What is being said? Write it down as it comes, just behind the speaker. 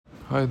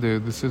Hi there,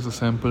 this is a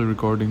sample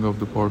recording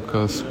of the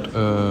podcast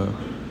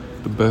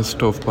The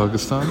Best of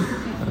Pakistan.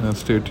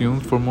 Stay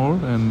tuned for more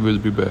and we'll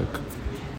be back.